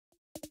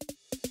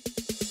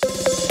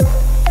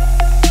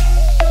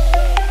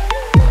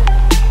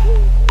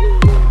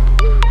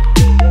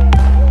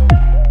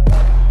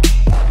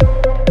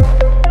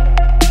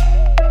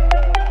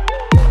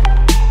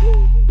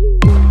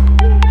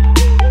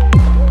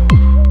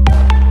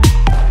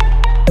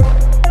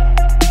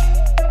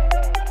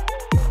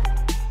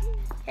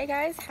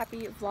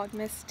Happy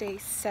Vlogmas Day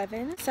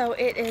 7. So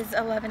it is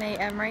 11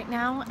 a.m. right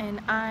now and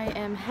I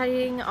am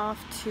heading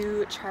off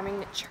to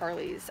Charming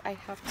Charlie's. I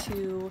have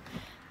to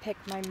pick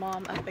my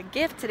mom up a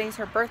gift. Today's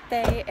her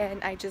birthday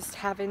and I just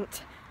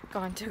haven't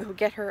gone to go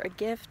get her a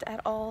gift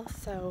at all,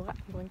 so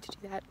I'm going to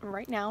do that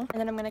right now.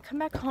 And then I'm gonna come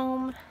back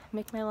home,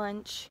 make my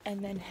lunch, and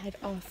then head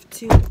off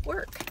to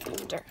work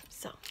after.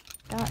 So,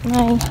 got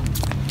my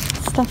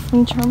stuff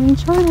from Charming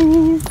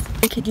Charlie's.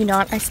 I kid you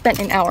not, I spent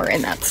an hour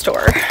in that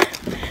store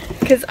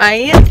because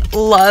I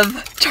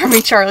love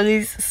Charming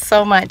Charlie's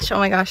so much. Oh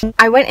my gosh.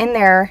 I went in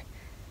there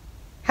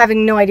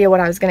having no idea what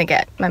I was gonna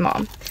get my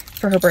mom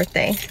for her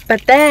birthday,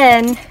 but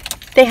then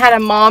they had a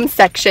mom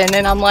section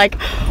and I'm like,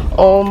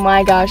 oh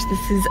my gosh,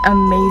 this is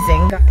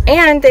amazing.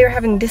 And they were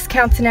having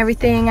discounts and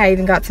everything. I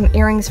even got some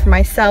earrings for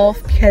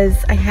myself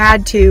because I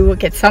had to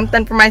get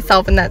something for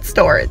myself in that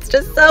store. It's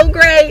just so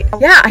great.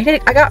 Yeah,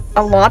 I got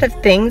a lot of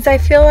things, I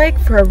feel like,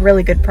 for a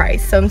really good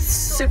price. So I'm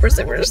super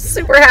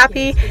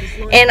happy.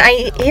 And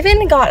I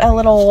even got a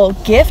little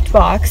gift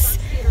box.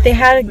 They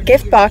had a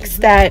gift box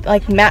that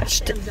like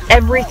matched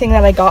everything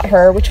that I got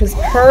her, which was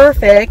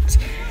perfect.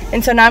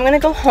 And so now I'm gonna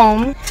go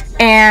home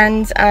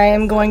and I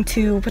am going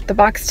to put the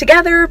box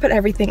together, put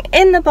everything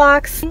in the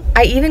box.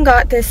 I even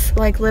got this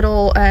like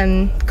little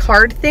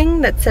card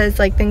thing that says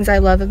like things I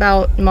love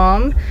about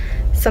mom,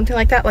 something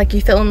like that, like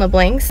you fill in the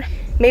blanks.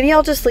 Maybe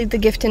I'll just leave the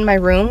gift in my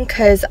room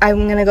because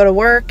I'm gonna go to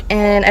work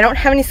and I don't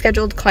have any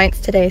scheduled clients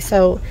today.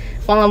 So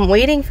while I'm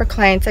waiting for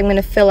clients, I'm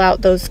gonna fill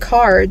out those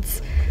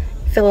cards,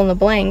 fill in the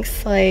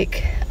blanks,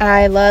 like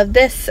I love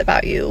this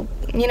about you.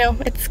 You know,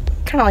 it's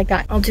kind of like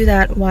that. I'll do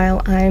that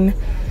while I'm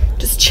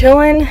just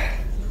chilling,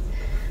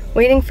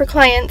 waiting for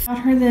clients. I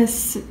got her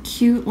this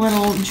cute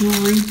little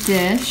jewelry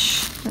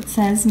dish that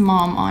says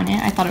mom on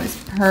it. I thought it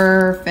was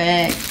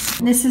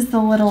perfect. This is the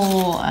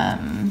little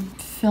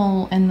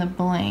fill in the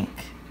blank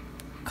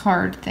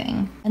card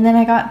thing. And then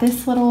I got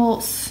this little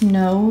what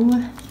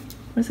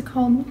is it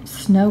called?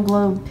 Snow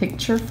globe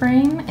picture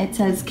frame. It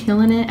says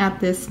killing it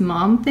at this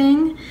mom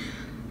thing.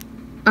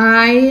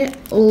 I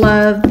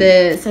love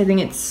this. I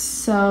think it's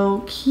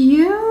so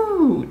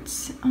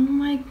cute. Oh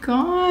my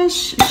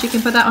gosh. She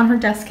can put that on her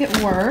desk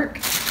at work.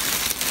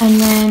 And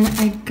then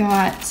I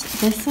got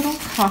this little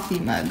coffee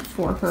mug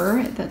for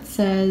her that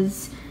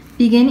says,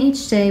 begin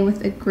each day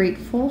with a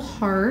grateful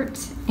heart.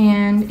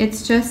 And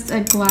it's just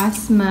a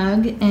glass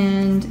mug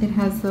and it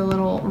has the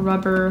little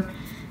rubber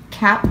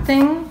cap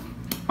thing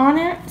on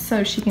it.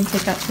 So she can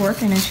take that to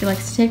work. I know she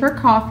likes to take her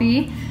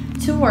coffee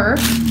to work.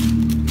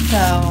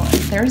 So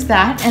there's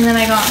that. And then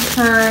I got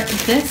her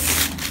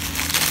this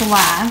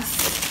glass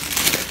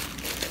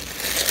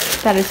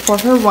that is for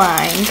her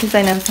wine because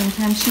I know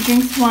sometimes she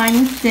drinks wine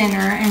with dinner,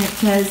 and it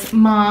says,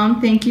 Mom,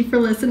 thank you for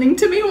listening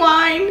to me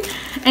whine.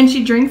 And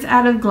she drinks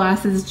out of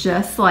glasses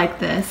just like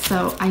this,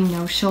 so I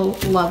know she'll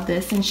love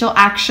this and she'll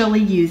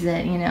actually use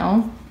it, you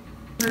know.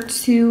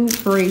 Two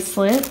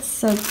bracelets.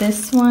 So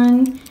this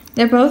one,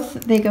 they go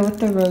with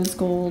the rose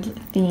gold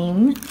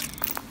theme.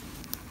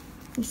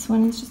 This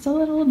one is just a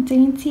little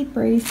dainty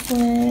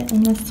bracelet,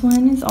 and this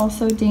one is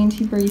also a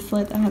dainty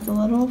bracelet that has a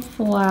little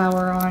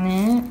flower on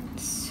it.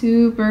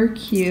 Super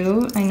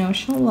cute. I know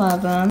she'll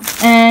love them.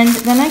 And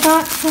then I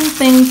got some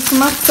things for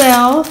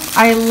myself.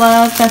 I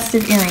love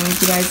festive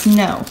earrings, you guys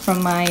know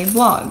from my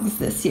vlogs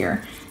this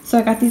year. So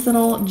I got these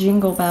little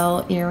jingle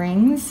bell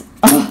earrings.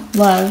 Oh,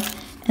 love.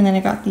 And then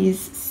I got these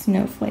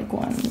snowflake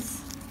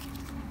ones.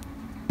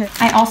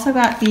 I also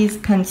got these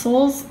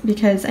pencils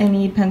because I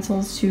need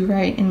pencils to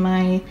write in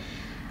my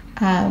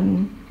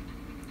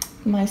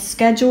my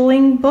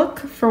scheduling book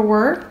for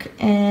work,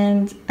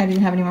 and I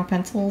didn't have any more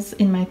pencils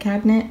in my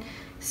cabinet,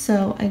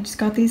 so I just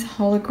got these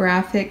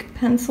holographic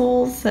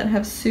pencils that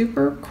have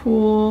super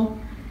cool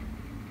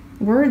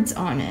words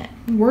on it,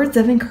 words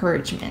of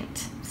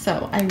encouragement.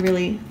 So I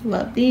really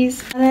love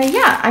these. And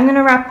yeah, I'm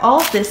gonna wrap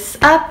all of this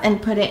up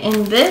and put it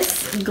in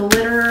this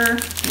glitter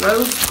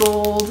rose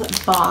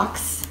gold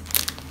box.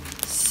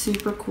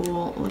 Super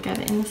cool. Look at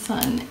it in the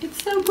sun.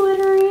 It's so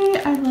glittery.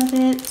 I love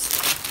it.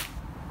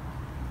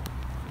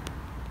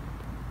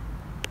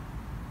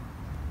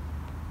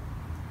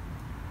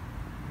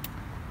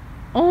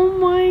 Oh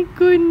my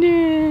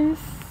goodness.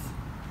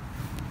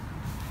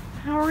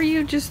 How are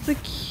you just the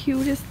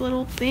cutest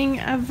little thing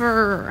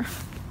ever?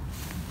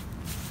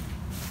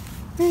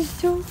 You're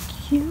so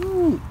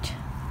cute.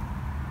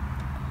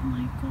 Oh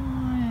my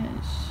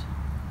gosh.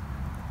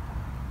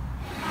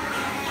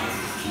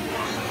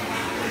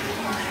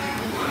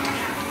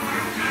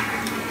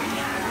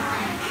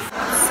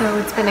 So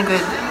it's been a good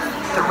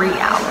 3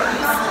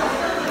 hours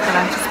and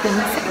I've just been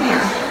sitting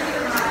here.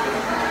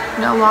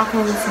 No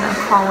walk-ins, no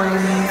call-ins,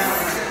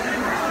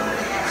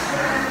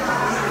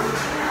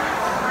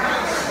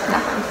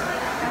 nothing.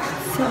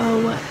 So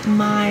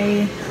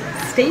my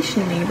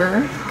station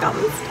neighbor got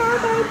me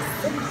Starbucks.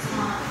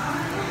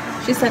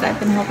 She said I've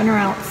been helping her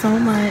out so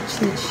much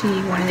that she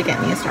wanted to get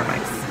me a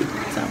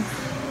Starbucks. So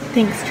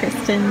thanks,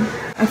 Tristan.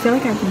 I feel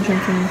like I've been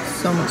drinking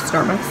so much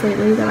Starbucks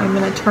lately that I'm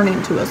gonna turn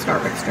into a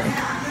Starbucks drink.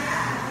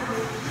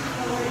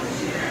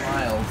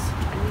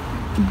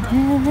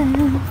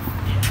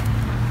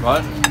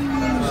 What?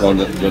 So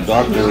the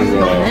doctor,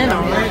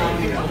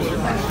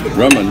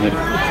 Drummond,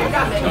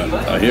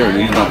 I hear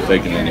he's not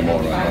taking any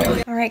more right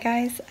now. Alright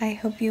guys, I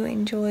hope you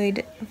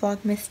enjoyed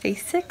Vlogmas Day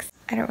 6.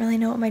 I don't really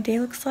know what my day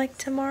looks like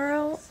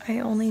tomorrow. I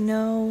only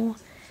know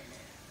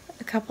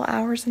a couple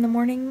hours in the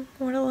morning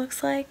what it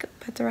looks like,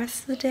 but the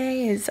rest of the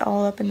day is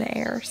all up in the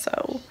air,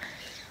 so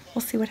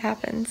we'll see what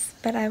happens.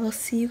 But I will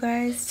see you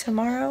guys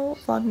tomorrow,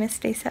 Vlogmas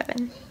Day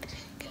 7.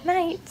 Good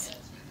night!